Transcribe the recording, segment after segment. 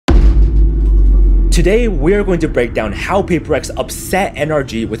Today, we are going to break down how PRX upset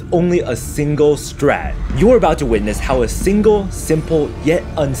NRG with only a single strat. You're about to witness how a single, simple, yet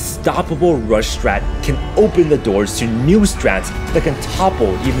unstoppable rush strat can open the doors to new strats that can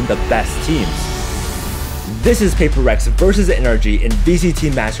topple even the best teams. This is PRX versus NRG in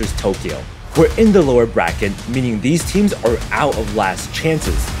VCT Masters Tokyo. We're in the lower bracket, meaning these teams are out of last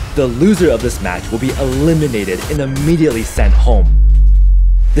chances. The loser of this match will be eliminated and immediately sent home.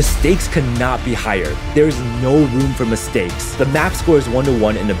 The stakes cannot be higher. There is no room for mistakes. The map score is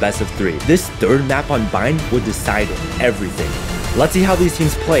 1-1 in a best of 3. This third map on Bind would decide everything. Let's see how these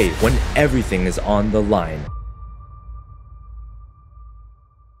teams play when everything is on the line.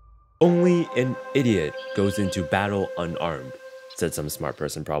 Only an idiot goes into battle unarmed, said some smart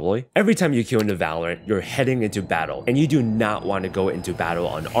person probably. Every time you queue into Valorant, you're heading into battle, and you do not want to go into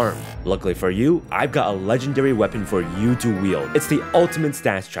battle unarmed. Luckily for you, I've got a legendary weapon for you to wield. It's the ultimate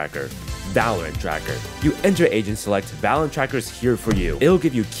stats tracker, Valorant Tracker. You enter Agent Select, Valorant Tracker is here for you. It'll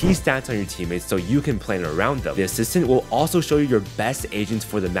give you key stats on your teammates so you can plan around them. The assistant will also show you your best agents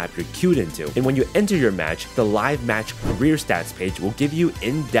for the map you're queued into. And when you enter your match, the live match career stats page will give you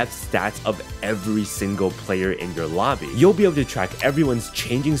in-depth stats of every single player in your lobby. You'll be able to track everyone's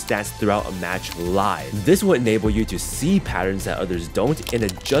changing stats throughout a match live. This will enable you to see patterns that others don't and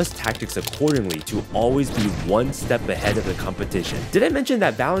adjust tactics accordingly to always be one step ahead of the competition. Did I mention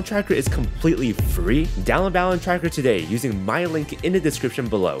that Valorant Tracker is completely free? Download Valorant Tracker today using my link in the description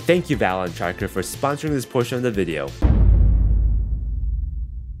below. Thank you Valorant Tracker for sponsoring this portion of the video.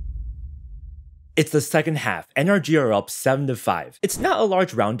 It's the second half. NRG are up 7-5. It's not a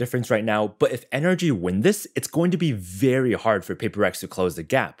large round difference right now, but if NRG win this, it's going to be very hard for PRX to close the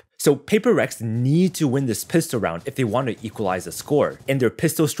gap. So PRX need to win this pistol round if they want to equalize the score. And their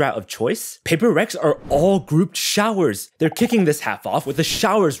pistol strat of choice? PRX are all grouped showers. They're kicking this half off with a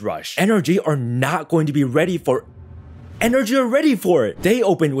showers rush. NRG are not going to be ready for NRG are ready for it. They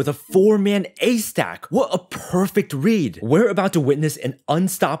opened with a 4-man A stack. What a perfect read. We're about to witness an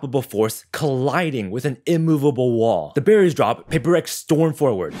unstoppable force colliding with an immovable wall. The barriers drop, PRX storm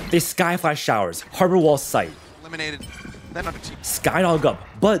forward. They sky flash showers, harbor wall sight. Eliminated. Then on the team. Skydog up,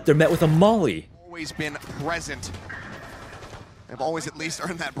 but they're met with a molly. Always been present. They've always at least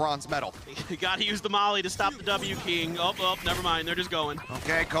earned that bronze medal. You gotta use the molly to stop the W King. Oh, never mind. They're just going.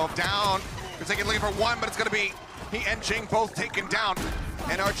 Okay, Cove down. They're taking lead for one, but it's gonna be he and Jing both taken down.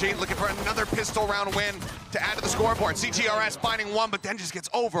 NRG looking for another pistol round win to add to the scoreboard. CTRS finding one, but then just gets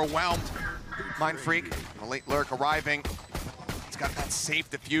overwhelmed. Mind Freak, a late lurk arriving. It's got that safe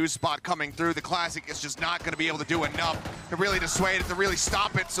defuse spot coming through. The Classic is just not going to be able to do enough to really dissuade it, to really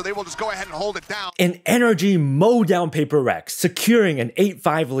stop it, so they will just go ahead and hold it down. And NRG mow down PRX, securing an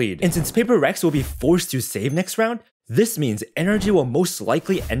 8-5 lead. And since PRX will be forced to save next round, this means NRG will most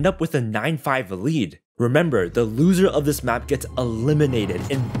likely end up with a 9-5 lead. Remember, the loser of this map gets eliminated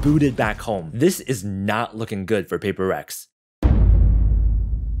and booted back home. This is not looking good for PRX.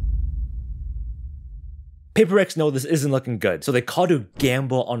 PRX know this isn't looking good, so they call to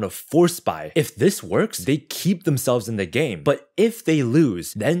gamble on a force buy. If this works, they keep themselves in the game. But if they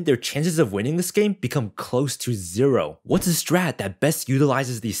lose, then their chances of winning this game become close to 0. What's a strat that best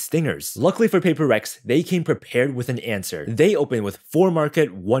utilizes these stingers? Luckily for PRX, they came prepared with an answer. They open with 4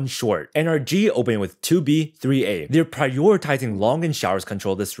 market, 1 short. NRG open with 2B, 3A. They're prioritizing long and showers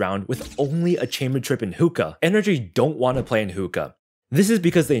control this round with only a chamber trip in Hookah. NRG don't want to play in Hookah. This is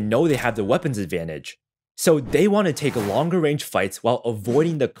because they know they have the weapons advantage. So they want to take longer range fights while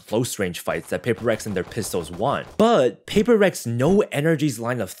avoiding the close range fights that PRX and their pistols want. But PRX know NRG's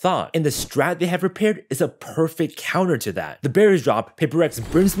line of thought, and the strat they have prepared is a perfect counter to that. The barriers drop,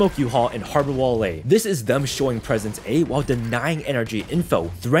 PRX Brimsmoke U-Haul and Harbor Wall A. This is them showing presence A while denying NRG info,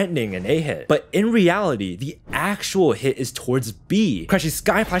 threatening an A hit. But in reality, the actual hit is towards B. Crashy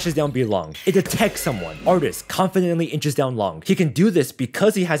sky flashes down B long. It detects someone. Artist confidently inches down long. He can do this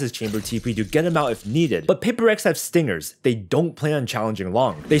because he has his chamber TP to get him out if needed. But PRX have stingers. They don't plan on challenging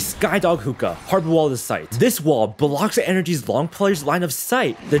long. They skydog Hookah, harbor wall to sight. This wall blocks NRG's long player's line of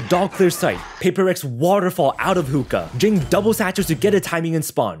sight. The dog clears sight. PRX waterfall out of Hookah. Jing double satchels to get a timing and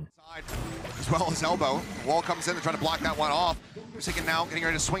spawn. As well as elbow. The wall comes in, they're trying to block that one off. He's thinking now, getting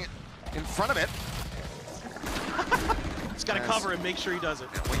ready to swing it in front of it. He's got to cover and make sure he does it.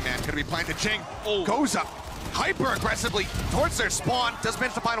 Wingman going to be planted. Jing goes up hyper aggressively towards their spawn. Does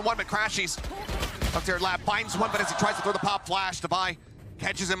manage to find one, but Crashies up there lap finds one, but as he tries to throw the pop flash, Devi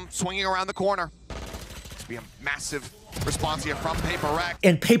catches him swinging around the corner. be a massive response here from PRX.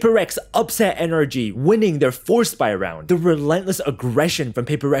 And PRX upset NRG, winning their Force Buy round. The relentless aggression from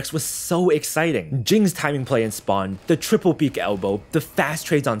PRX was so exciting. Jing's timing play in spawn, the triple peek elbow, the fast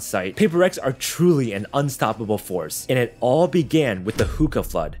trades on site. PRX are truly an unstoppable force. And it all began with the Hookah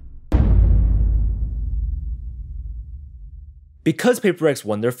Flood. Because PRX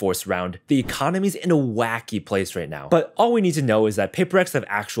won their Force round, the economy's in a wacky place right now. But all we need to know is that PRX have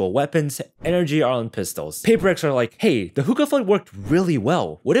actual weapons, NRG are on pistols. PRX are like, hey, the Hookah Flood worked really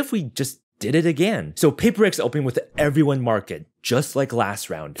well. What if we just did it again? So PRX open with everyone market, just like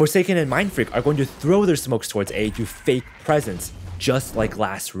last round. Forsaken and Mindfreak are going to throw their smokes towards A to fake presence, just like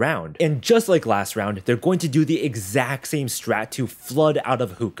last round. And just like last round, they're going to do the exact same strat to flood out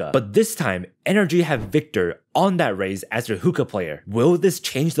of Hookah. But this time, NRG have Victor on that raise as their Hookah player. Will this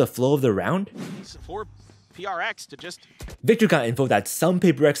change the flow of the round? For PRX to just... Victor got info that some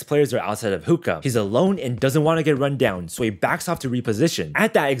PRX players are outside of Hookah. He's alone and doesn't want to get run down, so he backs off to reposition.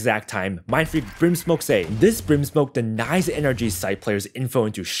 At that exact time, Mindfreak Brimsmokes A. This Brimsmoke denies NRG site players info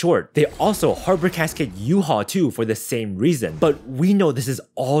into short. They also Harbor Cascade U-Haul too for the same reason. But we know this is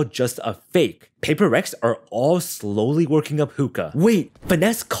all just a fake. PRX are all slowly working up Hookah. Wait,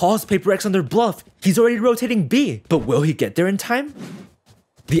 Finesse calls PRX on their bluff. He's already rotating B, but will he get there in time?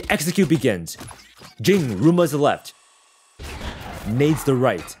 The execute begins. Jing, Ruma's the left. Nades the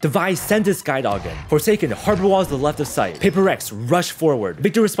right. Device sends his Skydog in. Forsaken, Harbor Wall's the left of sight. PRX rush forward.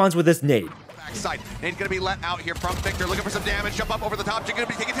 Victor responds with this nade. Backside. Nade's gonna be let out here from Victor, looking for some damage. Jump up over the top. Jing gonna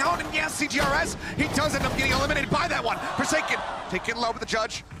be taken down, and yes, CGRS, he does end up getting eliminated by that one. Forsaken, taking low with the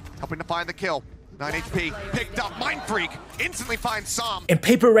judge, helping to find the kill. 9 HP, picked up. Mindfreak instantly finds Som. And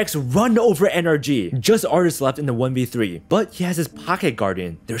PRX run over NRG. Just Artist left in the 1v3, but he has his Pocket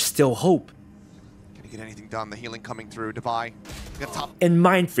Guardian. There's still hope. Get anything done, the healing coming through, Devi. Top. And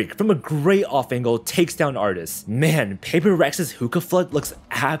Mindfreak, from a great off angle, takes down Artist. Man, PRX's Hookah Flood looks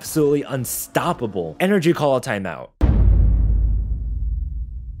absolutely unstoppable. NRG call a timeout.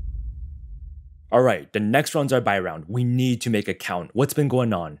 Alright, the next rounds are buy round. We need to make a count. What's been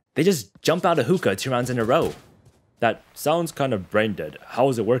going on? They just jump out of Hookah 2 rounds in a row. That sounds kind of brain dead. How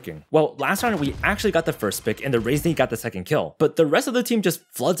is it working? Well, last round we actually got the first pick and the Raise Nade got the second kill, but the rest of the team just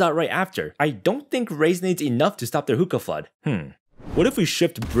floods out right after. I don't think Raise Nade's enough to stop their Hookah Flood. What if we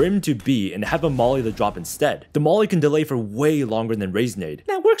shift Brim to B and have a Molly the drop instead? The Molly can delay for way longer than Raise Nade.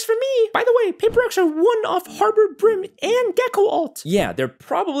 That works for me! By the way, PRX are 1 off Harbor, Brim, and Gecko ult. Yeah, they're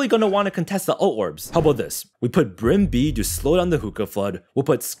probably gonna want to contest the ult orbs. How about this? We put Brim B to slow down the Hookah Flood, we'll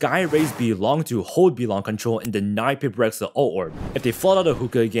put Sky Raise B long to hold B long control and deny PRX the ult orb. If they flood out of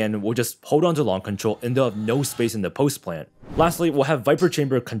Hookah again, we'll just hold on to long control and they'll have no space in the post plant. Lastly, we'll have Viper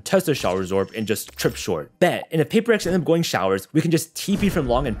Chamber contest the Showers orb and just trip short. Bet, and if PRX end up going Showers, we can just TP from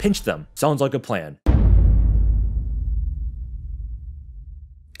long and pinch them. Sounds like a plan.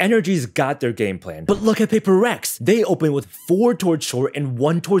 NRG's got their game plan, but look at PRX. They open with 4 towards short and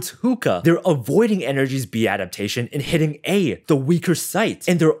 1 towards Hookah. They're avoiding NRG's B adaptation and hitting A, the weaker site.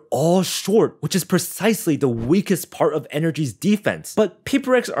 And they're all short, which is precisely the weakest part of NRG's defense. But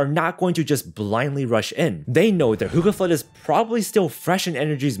PRX are not going to just blindly rush in. They know their Hookah Flood is probably still fresh in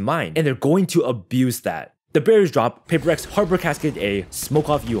NRG's mind, and they're going to abuse that. The barriers drop, PRX Harbor Cascade A, smoke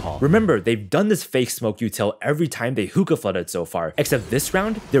off U-Haul. Remember, they've done this fake smoke util every time they Hookah flooded so far, except this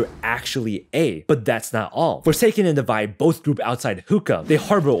round, they're actually A. But that's not all. Forsaken and Divide both group outside Hookah. They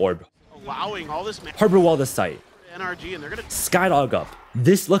Harbor Orb. Allowing all this Harbor Wall the site. NRG, and they're gonna Skydog up.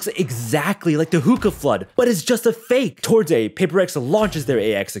 This looks exactly like the Hookah Flood, but it's just a fake. Towards A, PRX launches their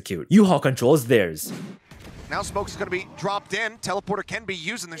A execute. U-Haul controls theirs. Now Smokes is going to be dropped in. Teleporter can be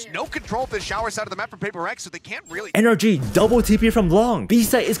used, and there's no control of the shower side of the map from PRX, so they can't really... NRG double TP from long. B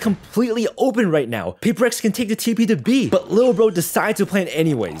site is completely open right now. PRX can take the TP to B, but Lil Bro decides to plant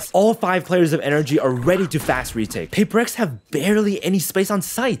anyways. All 5 players of NRG are ready to fast retake. PRX have barely any space on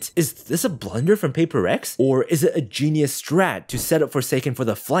site. Is this a blunder from PRX? Or is it a genius strat to set up Forsaken for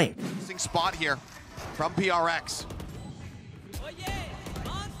the flank? Interesting spot here from PRX.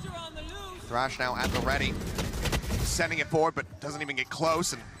 Thrash now at the ready. Sending it forward, but doesn't even get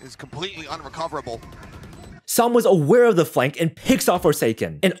close and is completely unrecoverable. Som was aware of the flank and picks off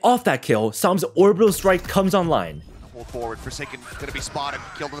Forsaken. And off that kill, Som's Orbital Strike comes online. Hold forward, Forsaken gonna be spotted,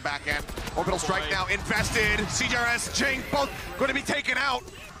 killed in the back end. Orbital Strike now invested. CGRS, Jing, both going to be taken out.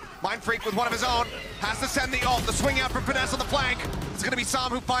 Mindfreak with one of his own, has to send the ult, the swing out from Finesse on the flank. It's gonna be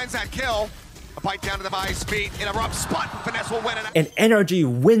Som who finds that kill. A bite down to the Vi's feet in a rough spot. Finesse will win it. And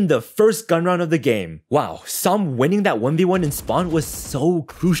NRG win the first gun round of the game. Wow, Som winning that 1v1 in spawn was so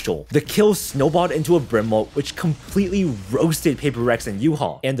crucial. The kill snowballed into a Brim ult, which completely roasted PRX and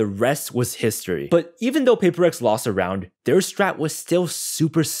U-Haul, and the rest was history. But even though PRX lost a round, their strat was still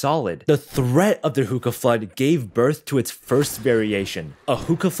super solid. The threat of the Hookah Flood gave birth to its first variation, a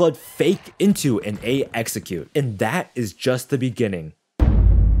Hookah Flood fake into an A execute. And that is just the beginning.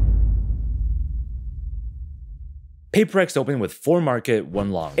 PRX opened with 4 market,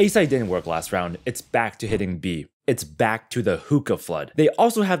 1 long. A side didn't work last round, it's back to hitting B. It's back to the Hookah Flood. They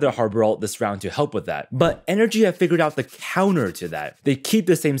also have their Harbor ult this round to help with that, but NRG have figured out the counter to that. They keep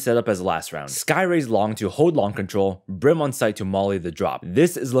the same setup as last round. Sky raise long to hold long control, Brim on site to molly the drop.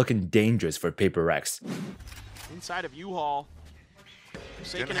 This is looking dangerous for PRX. Inside of U-Haul.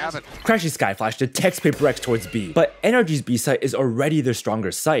 Didn't have it. Crashy Sky Flash detects PRX towards B, but NRG's B site is already their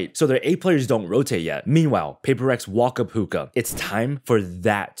stronger site, so their A players don't rotate yet. Meanwhile, PRX walk up Hookah. It's time for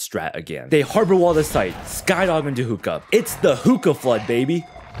that strat again. They harbor wall the site, Skydog into Hookah. It's the Hookah Flood, baby!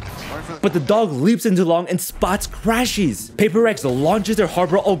 But the dog leaps into long and spots Crashies. PRX launches their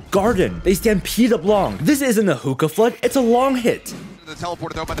harbor ult Garden. They stampede up long. This isn't a Hookah Flood, it's a long hit. The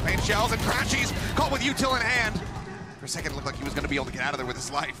teleporter though by the paint shells and Crashies caught with util in hand. For a second, it looked like he was going to be able to get out of there with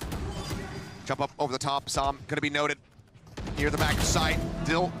his life. Jump up over the top. Som going to be noted near the back of sight.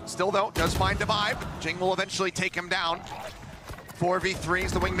 Still though, does find Divive. Jing will eventually take him down. 4v3s,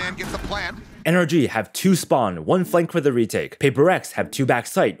 the wingman gets the plant. NRG have 2 spawn, 1 flank for the retake. PRX have 2 back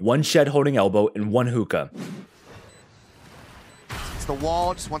sight, 1 shed holding elbow, and 1 hookah. It's the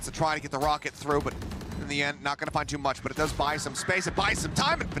wall, just wants to try to get the rocket through, but in the end, not going to find too much, but it does buy some space. It buys some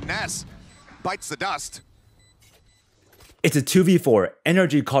time, and Finesse bites the dust. It's a 2v4,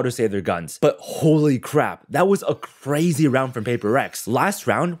 NRG called to save their guns, but holy crap, that was a crazy round from PRX. Last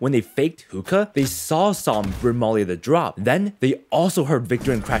round, when they faked Hookah, they saw Som Brim molly the drop. Then, they also heard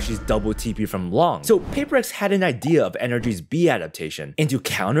Victor and Crashy's double TP from long. So PRX had an idea of NRG's B adaptation. And to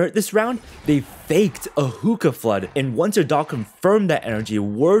counter it this round, they faked a Hookah Flood, and once their dog confirmed that NRG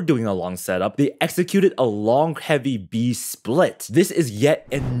were doing a long setup, they executed a long heavy B split. This is yet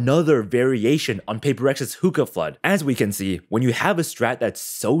another variation on PRX's Hookah Flood. As we can see, when you have a strat that's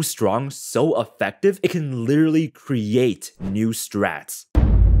so strong, so effective, it can literally create new strats.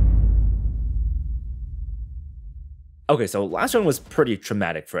 Okay, so last round was pretty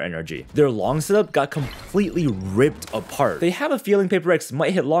traumatic for NRG. Their long setup got completely ripped apart. They have a feeling PRX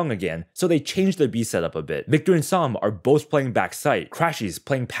might hit long again, so they changed their B setup a bit. Victor and Som are both playing backside, Crashy's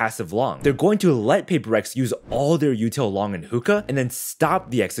playing passive long. They're going to let PRX use all their util long and hookah, and then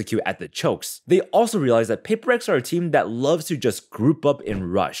stop the execute at the chokes. They also realize that PRX are a team that loves to just group up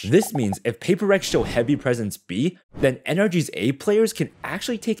and rush. This means if PRX show heavy presence B, then NRG's A players can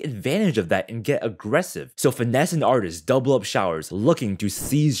actually take advantage of that and get aggressive. So Finesse and Artist double up Showers, looking to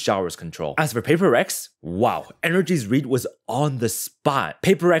seize Showers control. As for PRX, wow, NRG's read was on the spot.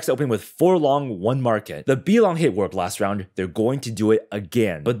 PRX opened with 4 long, 1 market. The B long hit worked last round, they're going to do it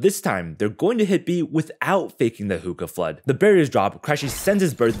again. But this time, they're going to hit B without faking the Hookah Flood. The barriers drop, Crashy sends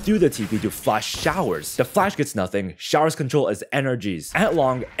his bird through the TP to flash Showers. The flash gets nothing, Showers control is NRG's. At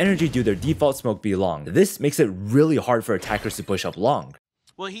long, NRG do their default smoke B long. This makes it really hard for attackers to push up long.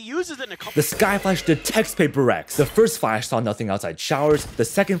 Well, he uses it in a couple. The Sky Flash detects PRX. The first flash saw nothing outside Showers. The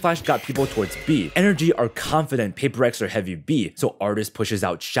second flash got people towards B. NRG are confident PRX are heavy B, so Artist pushes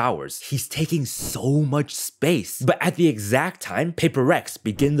out Showers. He's taking so much space. But at the exact time, PRX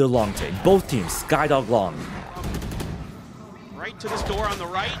begin their long take. Both teams Skydog long. Right to this door on the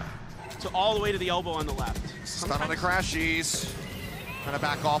right, to all the way to the elbow on the left. Stun on the Crashies. Trying to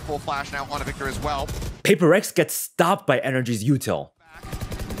back off, full flash now on a Victor as well. PRX gets stopped by NRG's util.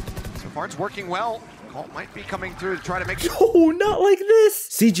 So far it's working well. Colt might be coming through to try to make sure. Oh, not like this!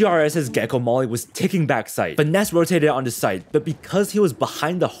 CGRS's Gecko Molly was ticking back sight. Finesse rotated onto site, but because he was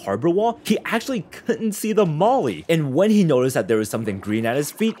behind the harbor wall, he actually couldn't see the Molly. And when he noticed that there was something green at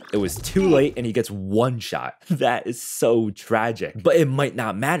his feet, it was too late and he gets 1 shot. That is so tragic. But it might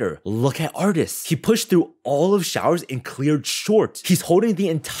not matter. Look at Artist. He pushed through all of Showers and cleared short. He's holding the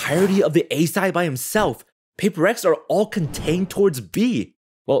entirety of the A side by himself. PRX are all contained towards B.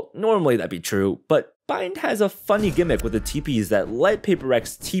 Well, normally that'd be true, but Bind has a funny gimmick with the TPs that let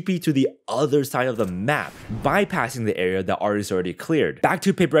PRX TP to the other side of the map, bypassing the area that Artist already cleared. Back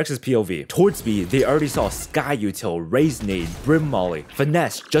to PRX's POV. Towards B, they already saw Sky Util, Raise Nade, Brim Molly.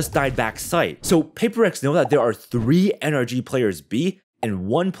 Finesse just died back sight. So PRX know that there are 3 NRG players B and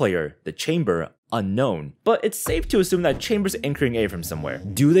 1 player, the Chamber, unknown. But it's safe to assume that Chamber's anchoring A from somewhere.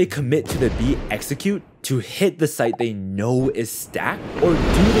 Do they commit to the B execute? to hit the site they know is stacked? Or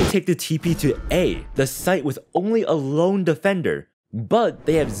do they take the TP to A, the site with only a lone defender, but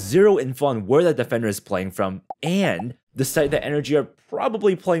they have zero info on where that defender is playing from and the site that NRG are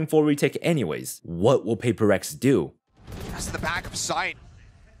probably playing for retake anyways? What will PRX do? That's the back of sight.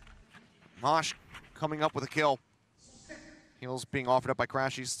 Mosh coming up with a kill. Heals being offered up by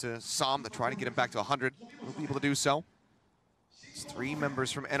Crashies to Som to try to get him back to 100. Will be able to do so. There's 3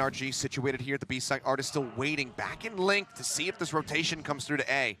 members from NRG situated here at the B site. Artist still waiting back in Link to see if this rotation comes through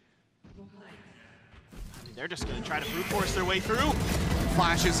to A. They're just going to try to brute force their way through.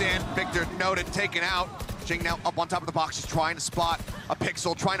 Flashes in, Victor noted, taken out. Jing now up on top of the box, just trying to spot a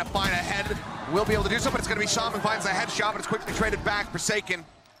pixel, trying to find a head. Will be able to do so, but it's going to be Som who finds a headshot, but it's quickly traded back. Forsaken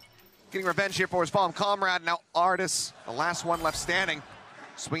getting revenge here for his fallen comrade. Now Artis, the last one left standing,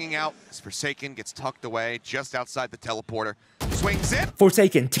 swinging out as Forsaken gets tucked away just outside the teleporter. Swings in.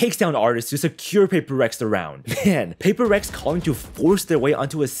 Forsaken takes down Artis to secure PRX the round. Man, PRX calling to force their way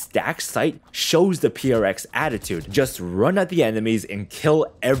onto a stacked site shows the PRX attitude. Just run at the enemies and kill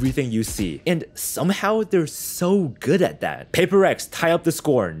everything you see. And somehow they're so good at that. PRX tie up the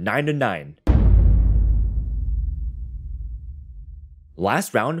score 9-9.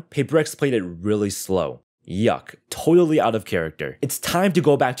 Last round, PRX played it really slow. Yuck, totally out of character. It's time to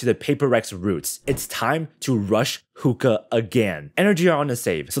go back to the PRX roots. It's time to rush Hookah again. NRG are on a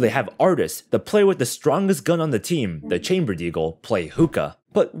save, so they have Artis, the player with the strongest gun on the team, the Chambered Eagle, play Hookah.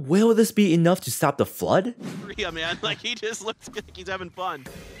 But will this be enough to stop the Flood? Yeah, man, like he just looks like he's having fun.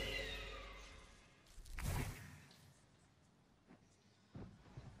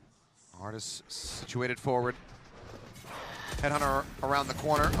 Artis situated forward. Headhunter around the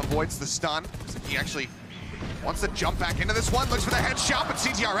corner, avoids the stun. He actually wants to jump back into this one, looks for the headshot, but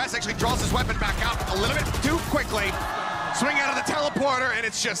CTRS actually draws his weapon back out a little bit too quickly. Swing out of the teleporter, and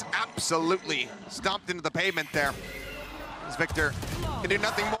it's just absolutely stomped into the pavement there. As Victor can do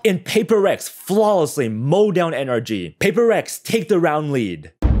nothing more. And PRX flawlessly mow down NRG. PRX take the round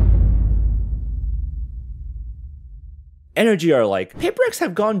lead. NRG are like, PRX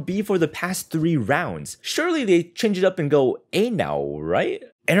have gone B for the past 3 rounds. Surely they change it up and go A now, right?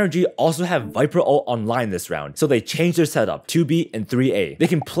 NRG also have Viper ult online this round, so they change their setup 2B and 3A. They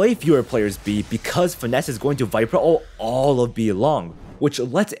can play fewer players B because Finesse is going to Viper ult all of B long, which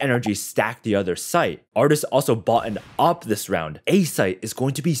lets NRG stack the other site. Artis also bought an op this round. A site is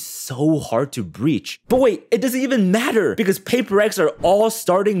going to be so hard to breach. But wait, it doesn't even matter because PRX are all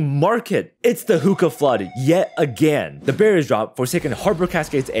starting market. It's the Hookah Flood yet again. The barriers drop, Forsaken Harbor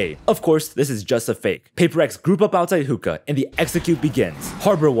Cascades A. Of course, this is just a fake. PRX group up outside Hookah and the execute begins.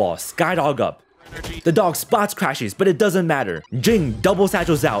 Harbor wall, Skydog up. The dog spots Crashies, but it doesn't matter. Jing double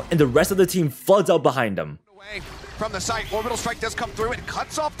satchels out and the rest of the team floods out behind him. From the site, Orbital Strike does come through. It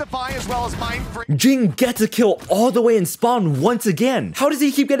cuts off Defy as well as Mind Freak. Jing gets a kill all the way in spawn once again. How does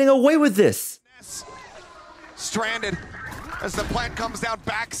he keep getting away with this? Stranded as the plant comes down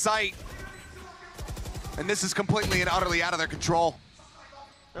back site. And this is completely and utterly out of their control.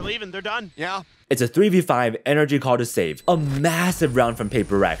 They're leaving, they're done. Yeah. It's a 3v5 NRG call to save. A massive round from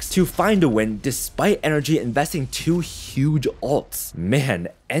PRX to find a win despite NRG investing 2 huge ults. Man,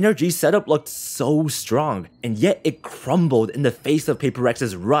 NRG's setup looked so strong, and yet it crumbled in the face of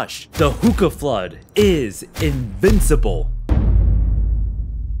PRX's rush. The Hookah Flood is invincible.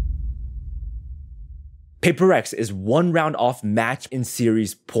 PRX is 1 round off match in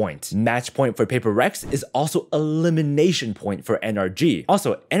series point. Match point for PRX is also elimination point for NRG.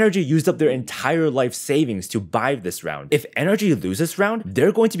 Also, NRG used up their entire life savings to buy this round. If NRG loses this round,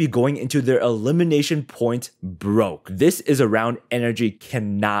 they're going to be going into their elimination point broke. This is a round NRG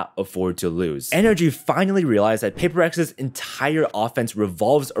cannot afford to lose. NRG finally realized that PRX's entire offense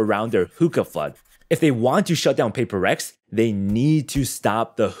revolves around their Hookah Flood. If they want to shut down PRX, they need to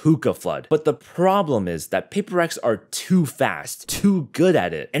stop the Hookah Flood. But the problem is that PRX are too fast, too good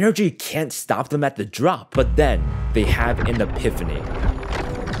at it. NRG can't stop them at the drop, but then they have an epiphany.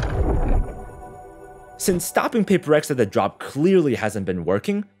 Since stopping PRX at the drop clearly hasn't been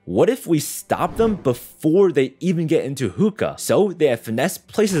working, what if we stop them before they even get into Hookah? So they have Finesse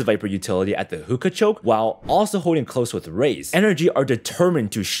places Viper utility at the Hookah choke while also holding close with Raze. NRG are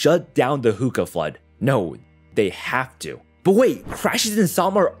determined to shut down the Hookah Flood. No, they have to. But wait, Crashes and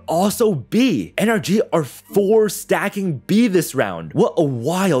Som are also B. NRG are 4 stacking B this round. What a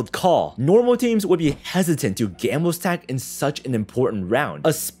wild call. Normal teams would be hesitant to gamble stack in such an important round,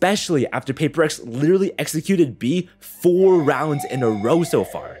 especially after PRX literally executed B 4 rounds in a row so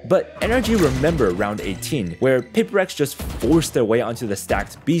far. But NRG remember round 18, where PRX just forced their way onto the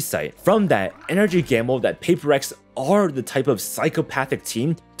stacked B site. From that, NRG gambled that PRX are the type of psychopathic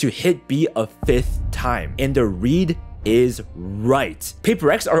team to hit B a 5th time, and the read is right.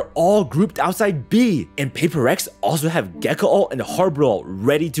 PRX are all grouped outside B, and PRX also have Gecko ult and Harbor ult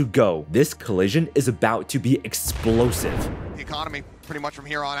ready to go. This collision is about to be explosive. The economy pretty much from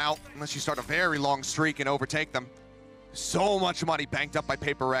here on out, unless you start a very long streak and overtake them. So much money banked up by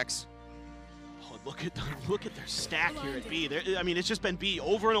PRX. Oh, look at their stack here at B. I mean, it's just been B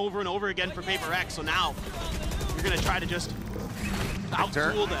over and over and over again for PRX. So now you're gonna try to just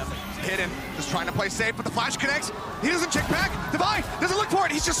out-duel them. Hidden, just trying to play safe, but the flash connects. He doesn't check back. Divine doesn't look for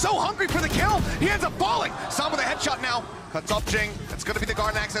it. He's just so hungry for the kill. He ends up falling. Som with a headshot now. Cuts off Jing. It's going to be the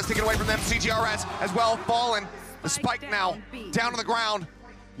Garden access taken away from them. CGRS as well fallen. The spike now down to the ground.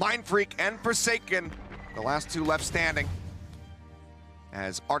 Mind Freak and Forsaken, the last 2 left standing.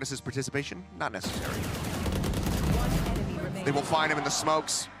 As Artis' participation, not necessary. They will find him in the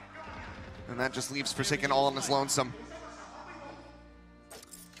smokes. And that just leaves Forsaken all on his lonesome.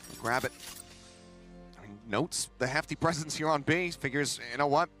 Grab it. I mean, notes the hefty presence here on B. Figures, you know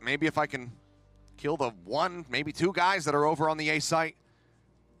what? Maybe if I can kill the 1, maybe 2 guys that are over on the A site,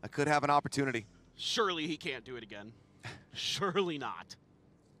 I could have an opportunity. Surely he can't do it again. Surely not.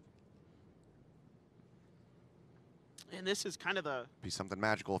 And this is kind of the... Be something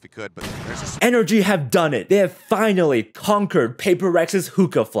magical if he could, but there's a... NRG have done it. They have finally conquered PRX's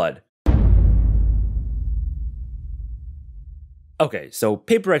Hookah Flood. Okay, so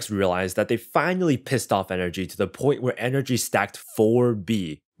PRX realized that they finally pissed off NRG to the point where NRG stacked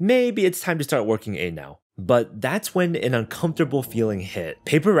 4B. Maybe it's time to start working A now. But that's when an uncomfortable feeling hit.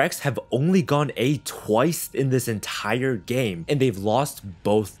 PRX have only gone A twice in this entire game, and they've lost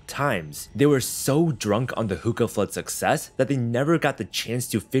both times. They were so drunk on the Hookah Flood success that they never got the chance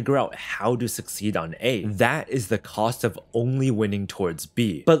to figure out how to succeed on A. That is the cost of only winning towards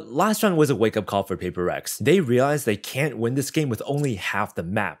B. But last round was a wake-up call for PRX. They realized they can't win this game with only half the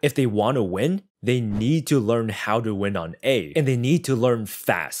map. If they want to win, they need to learn how to win on A, and they need to learn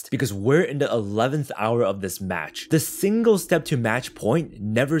fast, because we're in the 11th hour of this match. The single step to match point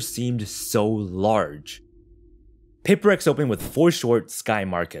never seemed so large. PRX open with 4 short Sky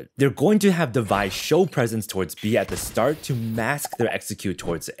Market. They're going to have Device show presence towards B at the start to mask their execute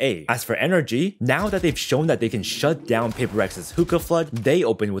towards A. As for NRG, now that they've shown that they can shut down PRX's Hookah Flood, they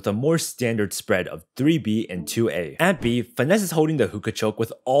open with a more standard spread of 3B and 2A. At B, Finesse is holding the Hookah Choke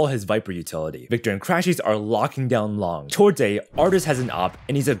with all his Viper utility. Victor and Crashies are locking down long. Towards A, Artis has an op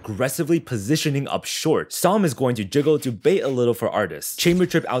and he's aggressively positioning up short. Som is going to jiggle to bait a little for Artis. Chamber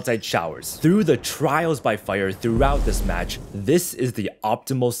Trip outside showers. Through the trials by fire throughout this match, this is the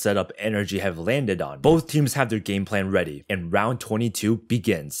optimal setup NRG have landed on. Both teams have their game plan ready, and round 22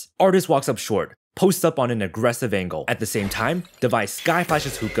 begins. Artis walks up short, posts up on an aggressive angle. At the same time, Device sky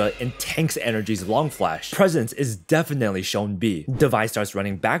flashes Hookah and tanks NRG's long flash. Presence is definitely shown B. Device starts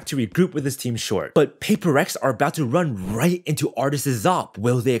running back to regroup with his team short, but PRX are about to run right into Artis' op.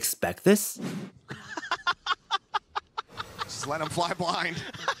 Will they expect this? Just let him fly blind.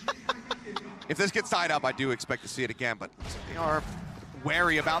 If this gets tied up, I do expect to see it again, but they are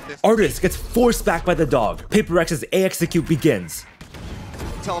wary about this. Artis gets forced back by the dog. PRX's A execute begins.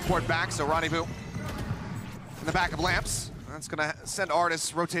 Teleport back, so Rendezvous in the back of Lamps. That's gonna send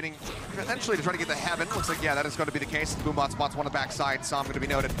Artis rotating potentially to try to get to Heaven. Looks like, yeah, that is going to be the case. Boombot spots one on the backside. Som going to be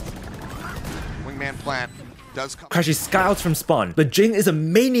noted. Wingman plant does come. Crashies scouts from spawn, but Jing is a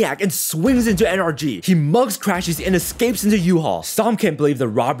maniac and swings into NRG. He mugs Crashies and escapes into U-Haul. Som can't believe the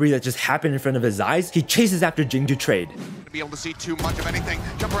robbery that just happened in front of his eyes. He chases after Jing to trade. To be able to see too much of anything.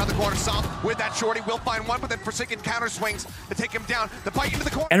 Jump around the corner, Som with that shorty will find one, but then Forsaken counter swings to take him down. The bite into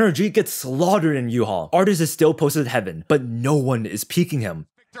the corner. NRG gets slaughtered in U-Haul. Artis is still posted at Heaven, but no one is peeking him.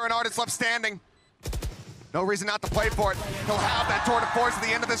 Victor and Artis left standing. No reason not to play for it. He'll have that tour de force at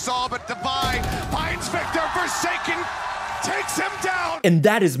the end of this all, but Divine finds Victor. Forsaken takes him down. And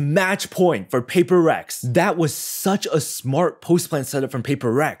that is match point for PRX. That was such a smart post-plan setup from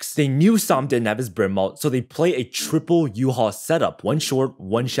PRX. They knew Som didn't have his Brim ult, so they play a triple U-Haul setup. 1 short,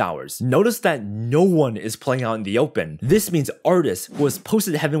 1 showers. Notice that no one is playing out in the open. This means Artis, who was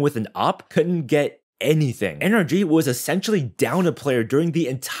posted Heaven with an op, couldn't get anything. NRG was essentially down a player during the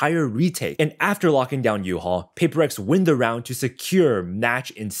entire retake, and after locking down U-Haul, PRX win the round to secure match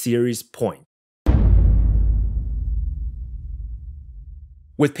in series point.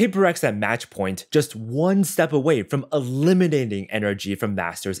 With PRX at match point, just one step away from eliminating NRG from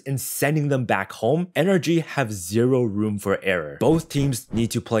Masters and sending them back home, NRG have zero room for error. Both teams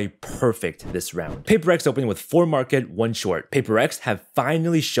need to play perfect this round. PRX opening with 4 market, 1 short. PRX have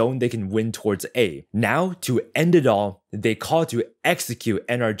finally shown they can win towards A. Now, to end it all, they call to execute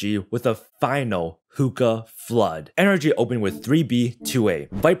NRG with a final Hookah Flood. NRG open with 3B,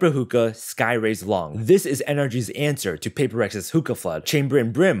 2A. Viper Hookah, Sky Rays Long. This is NRG's answer to PRX's Hookah Flood. Chamber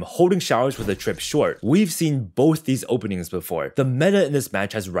and Brim holding showers with a trip short. We've seen both these openings before. The meta in this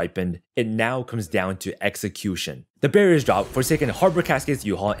match has ripened. It now comes down to execution. The barriers drop, Forsaken Harbor Cascades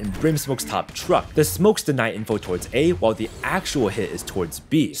U-Haul and Brim smokes top truck. The smokes deny info towards A while the actual hit is towards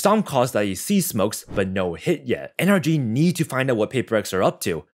B. Storm calls that he sees smokes but no hit yet. NRG need to find out what PRX are up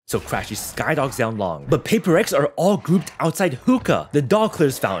to. So Crashy skydogs down long. But PRX are all grouped outside Hookah. The dog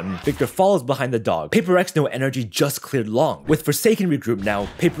clears fountain. Victor follows behind the dog. PRX know NRG just cleared long. With Forsaken regroup now,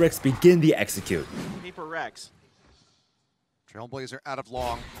 PRX begin the execute. PRX. Trailblazer out of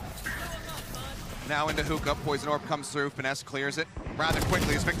long. Now into Hookah, Poison Orb comes through, Finesse clears it rather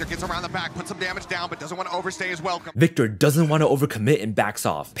quickly as Victor gets around the back, puts some damage down, but doesn't want to overstay his welcome. Victor doesn't want to overcommit and backs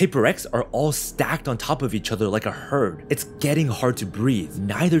off. PRX are all stacked on top of each other like a herd. It's getting hard to breathe.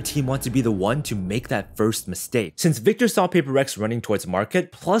 Neither team wants to be the one to make that first mistake. Since Victor saw PRX running towards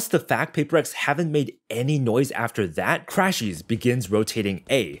market, plus the fact PRX haven't made any noise after that, Crashies begins rotating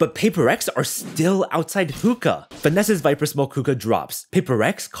A. But PRX are still outside Hookah. Finesse's Viper Smoke Hookah drops.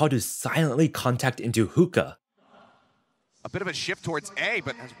 PRX call to silently contact into Hookah. A bit of a shift towards A,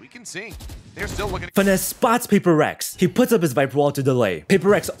 but as we can see, they're still looking. Finesse spots PRX. He puts up his Viper Wall to delay.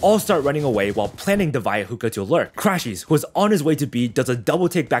 PRX all start running away while planning the Via Hookah to lurk. Crashies, who is on his way to B, does a double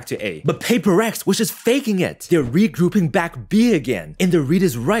take back to A. But PRX was just faking it. They're regrouping back B again. And the read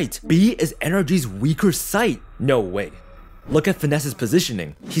is right. B is NRG's weaker site. No way. Look at Finesse's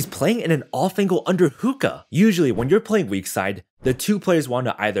positioning. He's playing in an off angle under Hookah. Usually when you're playing weak side, the two players want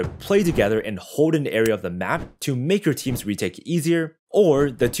to either play together and hold an area of the map to make your team's retake easier,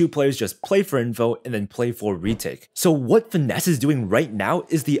 or the two players just play for info and then play for retake. So what Finesse is doing right now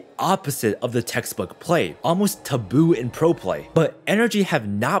is the opposite of the textbook play, almost taboo in pro play. But NRG have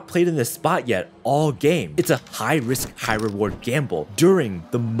not played in this spot yet all game. It's a high risk, high reward gamble during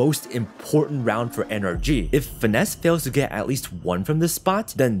the most important round for NRG. If Finesse fails to get at least one from this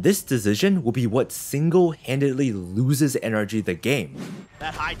spot, then this decision will be what single-handedly loses NRG the game.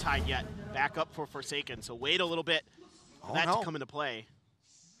 That high tide yet, back up for Forsaken, so wait a little bit. For that to come into play.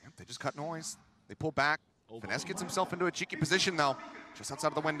 Yep, they just cut noise. They pull back. Finesse gets himself into a cheeky position though, just outside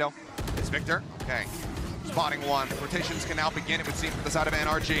of the window. It's Victor. Okay, spotting one. Rotations can now begin, it would seem, from the side of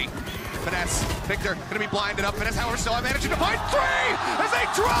NRG. Finesse, Victor gonna be blinded up. Finesse, however, still managing to find 3 as they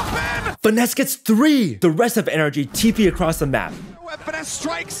drop in. Finesse gets 3. The rest of NRG TP across the map. Finesse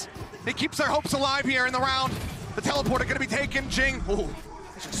strikes. He keeps their hopes alive here in the round. The teleporter gonna be taken. Jing, ooh,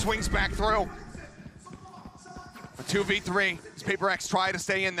 swings back through. A 2v3. Does PRX try to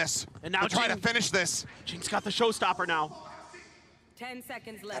stay in this? And now try to finish this. Jing's got the showstopper now. 10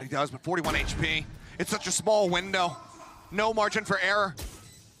 seconds left. That he does, but 41 HP. It's such a small window. No margin for error.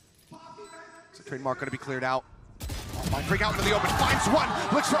 Is the trademark going to be cleared out? Oh, might break out into the open. Finds one.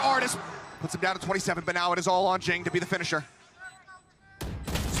 Looks for Artis. Puts him down to 27, but now it is all on Jing to be the finisher.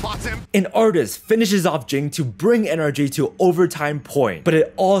 Spots him. And Artis finishes off Jing to bring NRG to overtime point. But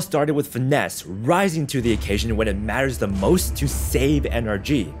it all started with Finesse rising to the occasion when it matters the most to save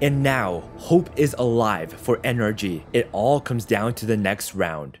NRG. And now, hope is alive for NRG. It all comes down to the next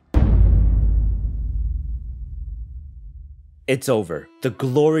round. It's over. The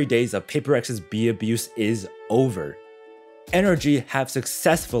glory days of PRX's B abuse is over. NRG have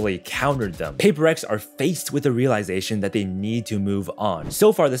successfully countered them. PRX are faced with the realization that they need to move on.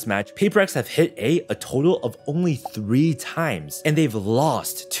 So far this match, PRX have hit A total of only 3 times, and they've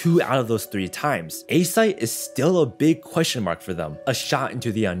lost 2 out of those 3 times. A site is still a big question mark for them, a shot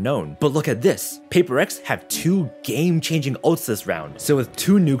into the unknown. But look at this, PRX have 2 game-changing ults this round. So with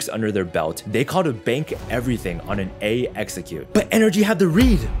 2 nukes under their belt, they call to bank everything on an A execute. But NRG have the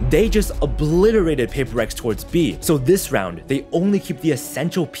read. They just obliterated PRX towards B. So this round, they only keep the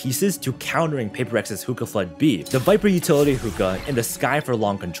essential pieces to countering PRX's Hookah Flood B, the Viper utility Hookah and the Sky for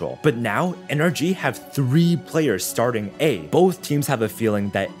long control. But now, NRG have 3 players starting A. Both teams have a feeling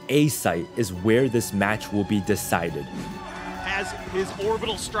that A site is where this match will be decided. Has his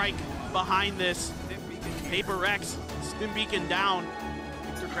orbital strike behind this. PRX, spin beacon down.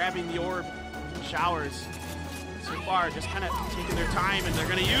 Victor grabbing the orb, showers. So far, just kind of taking their time, and they're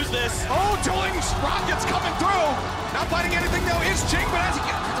going to use this. Oh, dueling rockets coming through. Not finding anything though is Jing, but as he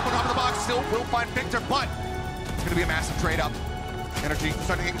gets up on top of the box, still will find Victor, but it's going to be a massive trade up. NRG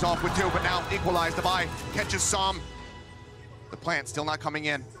starting things off with 2, but now equalized. The buy catches some. The plant still not coming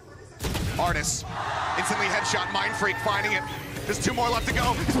in. Artis instantly headshot. Mind Freak finding it. There's 2 more left to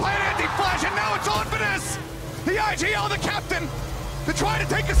go. He's playing anti-flash, and now it's on for this. The IGL, the captain, to try to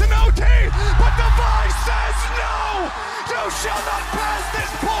take us to no 10.